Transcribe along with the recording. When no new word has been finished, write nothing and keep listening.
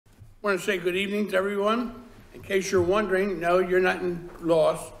want to say good evening to everyone. In case you're wondering, no, you're not in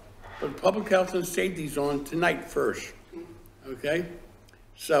loss, but public health and safety is on tonight first, okay?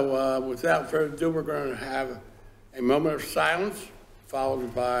 So without further ado, we're going to have a moment of silence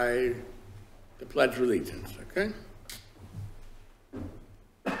followed by the Pledge of Allegiance, okay?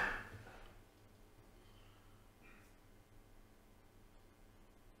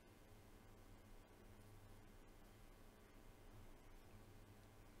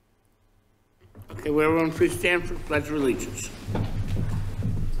 Okay, will everyone please stand for the Pledge of Allegiance?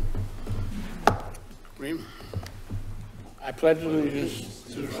 I pledge allegiance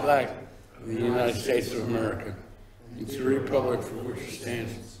to the flag of the United States of America and to the republic for which it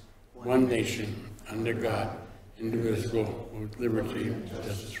stands, one nation, under God, indivisible, with liberty and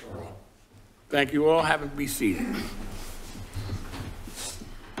justice for all. Thank you all. Have a be seated.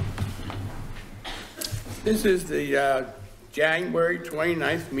 This is the January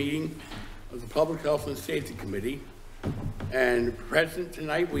 29th meeting of the Public Health and Safety Committee. And present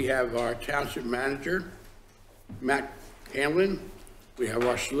tonight, we have our Township Manager, Matt Hamlin. We have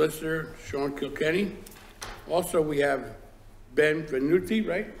our Solicitor, Sean Kilkenny. Also, we have Ben Venuti,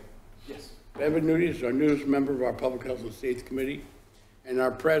 right? Yes. Ben Venuti is our newest member of our Public Health and Safety Committee. And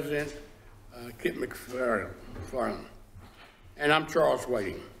our President, Kit McFarland. And I'm Charles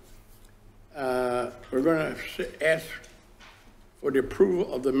Whiting. We're going to ask for the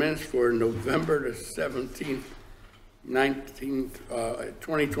approval of the minutes for November the 17th,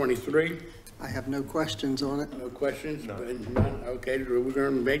 2023. I have no questions on it. No questions? No. None? Okay, we're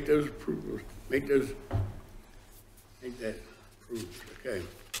going to make those approvals, make that approved, okay.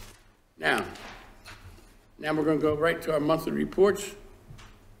 Now we're going to go right to our monthly reports.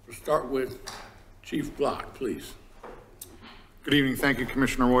 We'll start with Chief Block, please. Good evening. Thank you,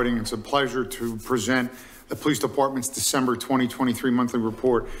 Commissioner Whiting. It's a pleasure to present the Police Department's December 2023 monthly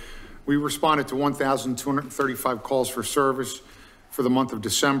report. We responded to 1,235 calls for service for the month of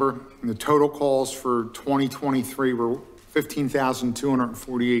December, and the total calls for 2023 were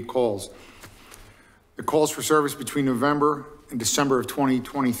 15,248 calls. The calls for service between November and December of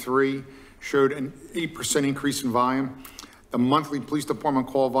 2023 showed an 8% increase in volume. The monthly Police Department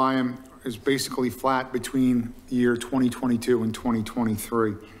call volume is basically flat between the year 2022 and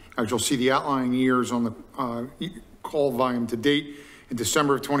 2023. As you'll see, the outlying years on the call volume to date, in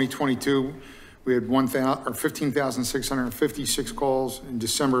December of 2022, we had 15,656 calls. In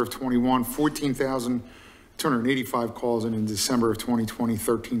December of 21, 14,285 calls. And in December of 2020,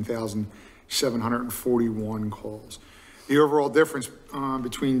 13,741 calls. The overall difference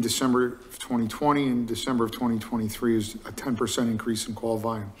between December of 2020 and December of 2023 is a 10% increase in call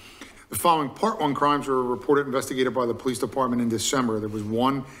volume. The following Part 1 crimes were reported and investigated by the Police Department in December. There was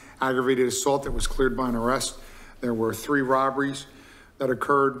 1 aggravated assault that was cleared by an arrest. There were 3 robberies that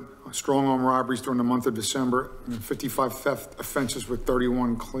occurred, strong arm robberies during the month of December, and 55 theft offenses with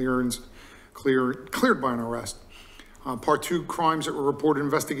 31 cleared by an arrest. Part 2 crimes that were reported and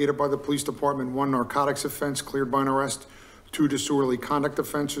investigated by the Police Department: 1 narcotics offense cleared by an arrest, 2 disorderly conduct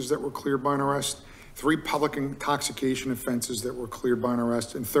offenses that were cleared by an arrest, 3 public intoxication offenses that were cleared by an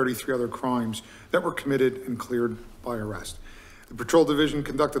arrest, and 33 other crimes that were committed and cleared by arrest. The Patrol Division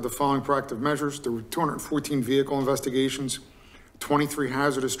conducted the following proactive measures. There were 214 vehicle investigations, 23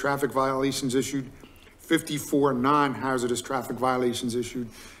 hazardous traffic violations issued, 54 non-hazardous traffic violations issued,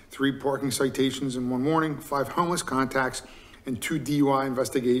 3 parking citations in 1 warning, 5 homeless contacts, and 2 DUI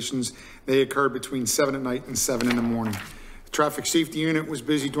investigations. They occurred between 7 at night and 7 in the morning. The Traffic Safety Unit was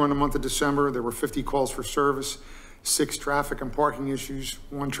busy during the month of December. There were 50 calls for service, 6 traffic and parking issues,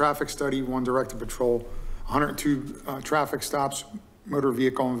 1 traffic study, 1 directed patrol, 102 traffic stops, motor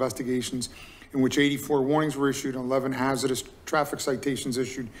vehicle investigations, in which 84 warnings were issued, 11 hazardous traffic citations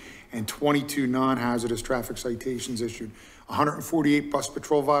issued, and 22 non-hazardous traffic citations issued. 148 bus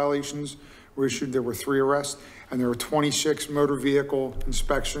patrol violations were issued. There were 3 arrests, and there were 26 motor vehicle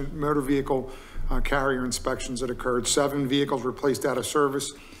carrier inspections that occurred. 7 vehicles were placed out of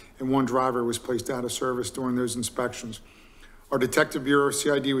service, and 1 driver was placed out of service during those inspections. Our Detective Bureau,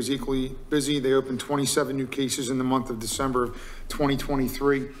 CID, was equally busy. They opened 27 new cases in the month of December of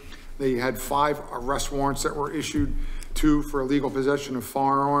 2023. They had 5 arrest warrants that were issued, 2 for illegal possession of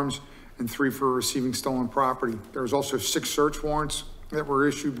firearms, and 3 for receiving stolen property. There was also 6 search warrants that were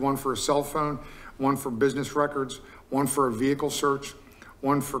issued, 1 for a cell phone, 1 for business records, 1 for a vehicle search,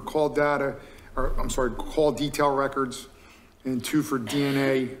 1 for call detail records, and 2 for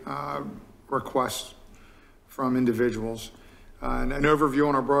DNA requests from individuals. And an overview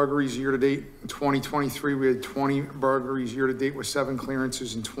on our burglaries year to date. In 2023, we had 20 burglaries year to date with 7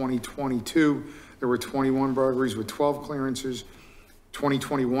 clearances. In 2022, there were 21 burglaries with 12 clearances.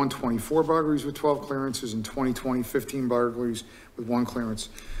 2021, 24 burglaries with 12 clearances, and 2020, 15 burglaries with 1 clearance.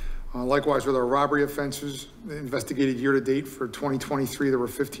 Likewise, with our robbery offenses, investigated year to date for 2023, there were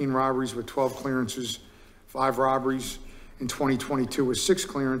 15 robberies with 12 clearances, 5 robberies in 2022 with 6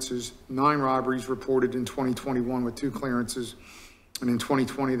 clearances, 9 robberies reported in 2021 with 2 clearances, and in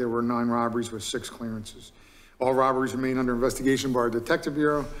 2020, there were 9 robberies with 6 clearances. All robberies remain under investigation by our Detective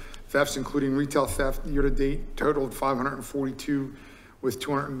Bureau. Thefts, including retail theft, year to date totaled 542 with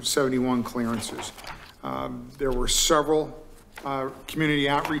 271 clearances. There were several community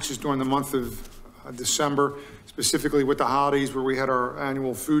outreaches during the month of December, specifically with the holidays, where we had our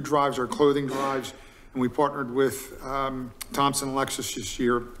annual food drives, our clothing drives, and we partnered with Thompson Lexus this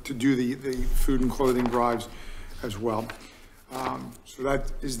year to do the food and clothing drives as well. So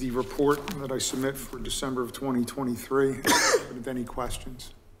that is the report that I submit for December of 2023. If any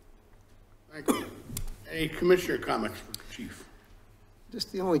questions. Thank you. Any commissioner comments for the chief?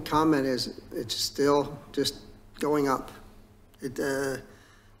 Just the only comment is it's still just going up.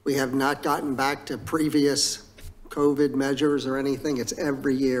 We have not gotten back to previous COVID measures or anything. It's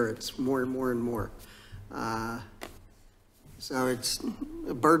every year, it's more and more and more. So it's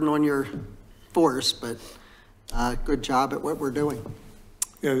a burden on your force, but good job at what we're doing.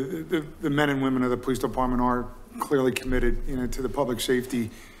 Yeah, the men and women of the police department are clearly committed, to the public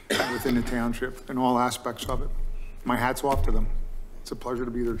safety within the township and all aspects of it. My hat's off to them. It's a pleasure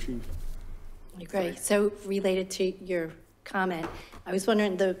to be their chief. Great. So related to your comment, I was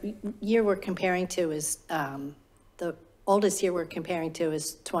wondering, the year we're comparing to is, the oldest year we're comparing to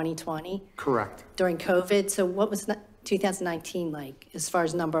is 2020? Correct. During COVID. So what was 2019 like as far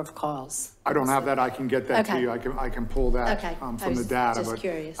as number of calls? I don't have that. I can get that to you. I can pull that from the data. Just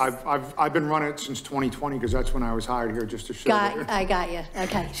curious. I've been running it since 2020 because that's when I was hired here, just to show I got you.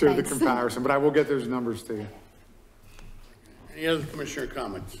 Okay. Show the comparison, but I will get those numbers to you. Any other commissioner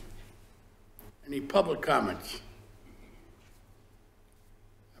comments? Any public comments?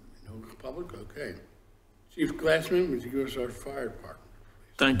 No public? Okay. Chief Glassman, would you give us our fire department?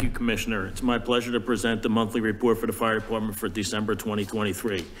 Thank you, Commissioner. It's my pleasure to present the monthly report for the fire department for December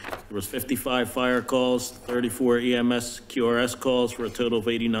 2023. There was 55 fire calls, 34 EMS QRS calls for a total of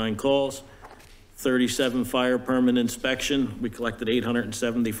 89 calls, 37 fire permit inspection. We collected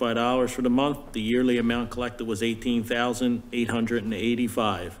 $875 for the month. The yearly amount collected was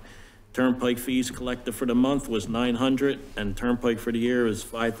 $18,885. Turnpike fees collected for the month was $900, and turnpike for the year is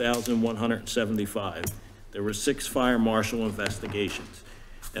 $5,175. There were 6 fire marshal investigations.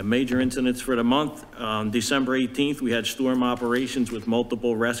 And major incidents for the month, on December 18th, we had storm operations with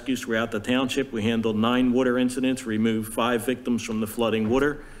multiple rescues throughout the township. We handled 9 water incidents, removed 5 victims from the flooding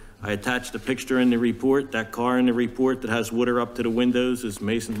water. I attached a picture in the report. That car in the report that has water up to the windows is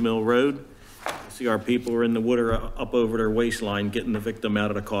Mason's Mill Road. You see our people are in the water up over their waistline, getting the victim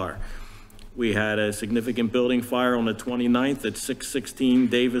out of the car. We had a significant building fire on the 29th at 616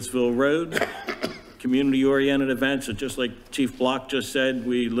 Davisville Road. Community-oriented events, and just like Chief Block just said,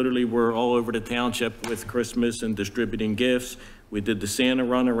 we literally were all over the township with Christmas and distributing gifts. We did the Santa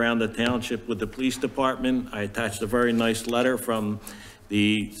run around the township with the police department. I attached a very nice letter from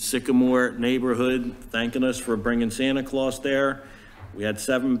the Sycamore neighborhood thanking us for bringing Santa Claus there. We had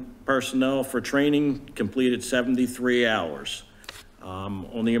 7 personnel for training, completed 73 hours.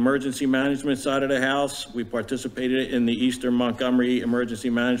 On the emergency management side of the house, we participated in the Eastern Montgomery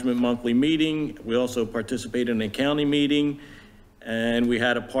Emergency Management Monthly Meeting. We also participated in a county meeting, and we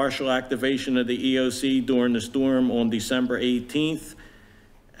had a partial activation of the EOC during the storm on December 18th.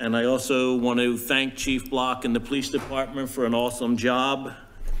 And I also want to thank Chief Block and the police department for an awesome job.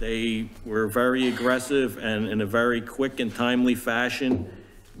 They were very aggressive and in a very quick and timely fashion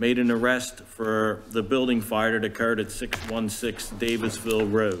made an arrest for the building fire that occurred at 616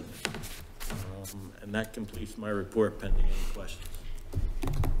 Davisville Road. And that completes my report, pending any questions.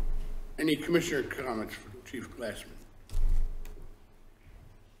 Any commissioner comments for Chief Glassman?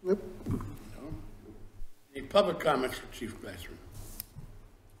 Nope. No? Any public comments for Chief Glassman?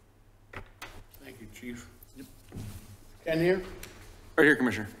 Thank you, Chief. Yep. Ken here? Right here,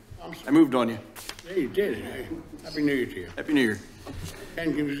 Commissioner. I moved on you. Yeah, you did. Hey, Happy New Year to you. Happy New Year.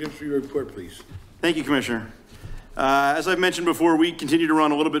 Ken, give us your report, please. Thank you, Commissioner. As I've mentioned before, we continue to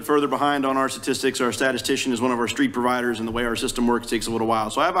run a little bit further behind on our statistics. Our statistician is one of our street providers, and the way our system works takes a little while.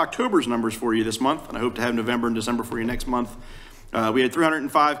 So I have October's numbers for you this month, and I hope to have November and December for you next month. We had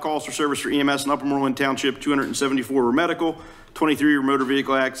 305 calls for service for EMS in Upper Moreland Township, 274 were medical, 23 were motor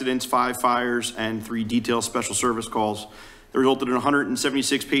vehicle accidents, 5 fires, and 3 detail special service calls. That resulted in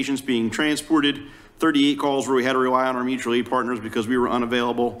 176 patients being transported, 38 calls where we had to rely on our mutual aid partners because we were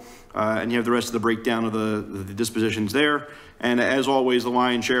unavailable, and you have the rest of the breakdown of the dispositions there. And as always, the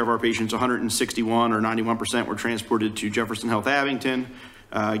lion's share of our patients, 161 or 91%, were transported to Jefferson Health Abington.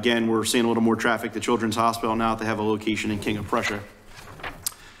 Again, we're seeing a little more traffic to Children's Hospital now that they have a location in King of Prussia.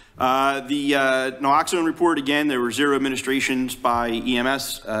 The naloxone report, again, there were 0 administrations by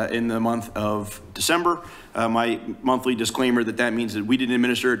EMS in the month of December. My monthly disclaimer that means that we didn't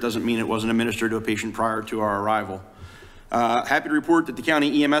administer it doesn't mean it wasn't administered to a patient prior to our arrival. Happy to report that the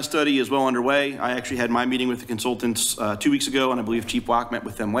county EMS study is well underway. I actually had my meeting with the consultants 2 weeks ago, and I believe Chief Block met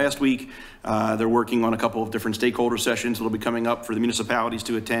with them last week. They're working on a couple of different stakeholder sessions that'll be coming up for the municipalities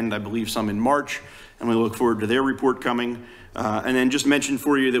to attend, I believe some in March, and we look forward to their report coming. And then just mention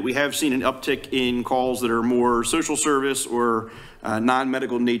for you that we have seen an uptick in calls that are more social service or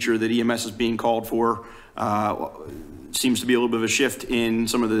non-medical nature that EMS is being called for. Seems to be a little bit of a shift in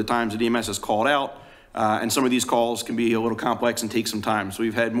some of the times that EMS is called out. And some of these calls can be a little complex and take some time. So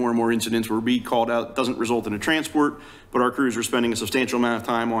we've had more and more incidents where we called out, it doesn't result in a transport, but our crews are spending a substantial amount of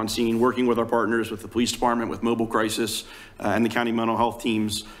time on scene, working with our partners, with the police department, with mobile crisis, and the county mental health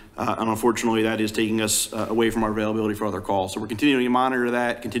teams. And unfortunately, that is taking us away from our availability for other calls. So we're continuing to monitor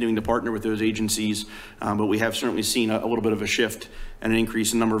that, continuing to partner with those agencies, but we have certainly seen a little bit of a shift and an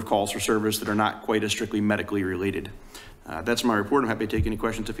increase in number of calls for service that are not quite as strictly medically related. That's my report. I'm happy to take any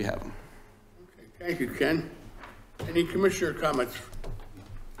questions if you have them. Thank you, Ken. Any commissioner comments?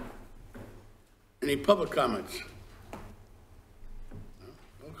 Any public comments?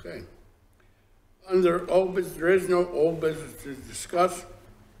 No? Okay. Under old business, there is no old business to discuss.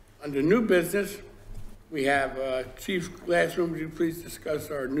 Under new business, we have Chief Glassman. Would you please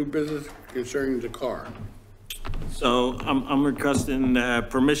discuss our new business concerning the car? So I'm requesting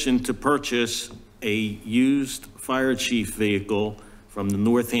permission to purchase a used fire chief vehicle from the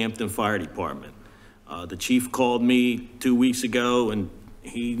Northampton Fire Department. The chief called me 2 weeks ago, and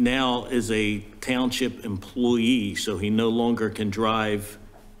he now is a township employee, so he no longer can drive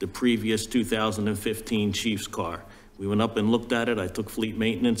the previous 2015 chief's car. We went up and looked at it. I took fleet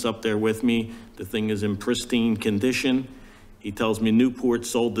maintenance up there with me. The thing is in pristine condition. He tells me Newport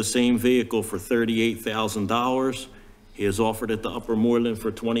sold the same vehicle for $38,000. He has offered it to Upper Moreland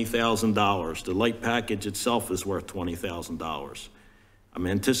for $20,000. The light package itself is worth $20,000. I'm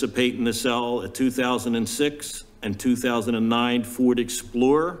anticipating to sell a 2006 and 2009 Ford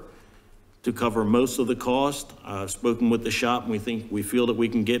Explorer to cover most of the cost. I've spoken with the shop, and we feel that we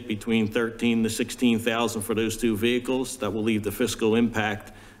can get between $13,000 to $16,000 for those two vehicles. That will leave the fiscal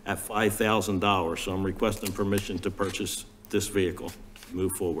impact at $5,000. So I'm requesting permission to purchase this vehicle,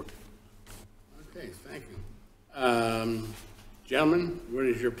 move forward. Okay, thank you. Gentlemen, what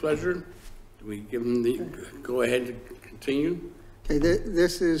is your pleasure? Do we give them the go ahead to continue? Okay,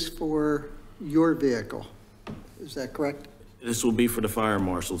 this is for your vehicle. Is that correct? This will be for the fire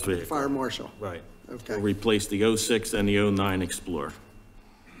marshal's vehicle. Fire marshal. Right. Okay. We'll replace the 06 and the 09 Explorer.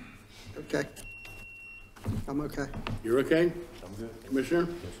 Okay. I'm okay. You're okay? I'm good. Commissioner?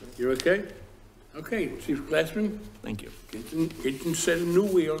 You're okay? Okay, Chief Glassman, Thank you. get them set of new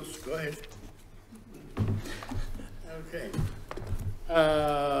wheels. Go ahead. Okay.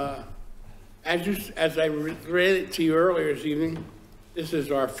 As I read it to you earlier this evening, this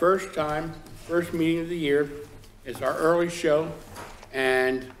is our first meeting of the year. It's our early show,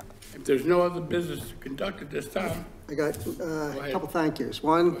 and if there's no other business to conduct at this time. I got a couple thank yous.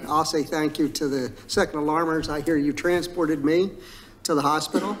 One, I'll say thank you to the second alarmers. I hear you transported me to the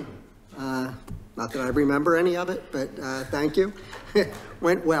hospital. Not that I remember any of it, but thank you.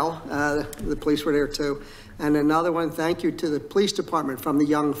 Went well. The police were there too. And another one, thank you to the police department from the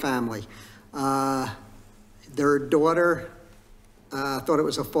Young family. Their daughter thought it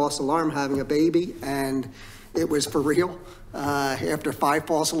was a false alarm having a baby, and it was for real. After 5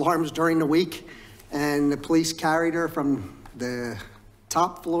 false alarms during the week, and the police carried her from the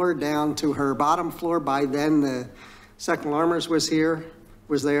top floor down to her bottom floor. By then, the second alarmers was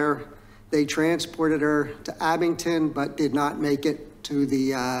there. They transported her to Abington, but did not make it to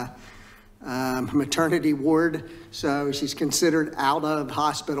the maternity ward, so she's considered out of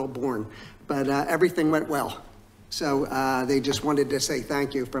hospital born. But everything went well. So they just wanted to say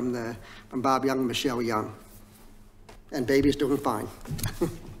thank you from Bob Young and Michelle Young. And baby's doing fine.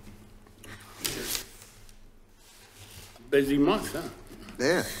 Busy month, huh?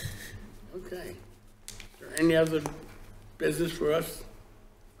 Yeah. Okay. Is there any other business for us?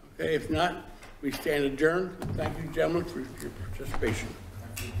 Okay, if not, we stand adjourned. Thank you, gentlemen, for your participation.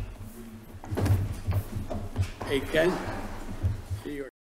 Hey, Ken?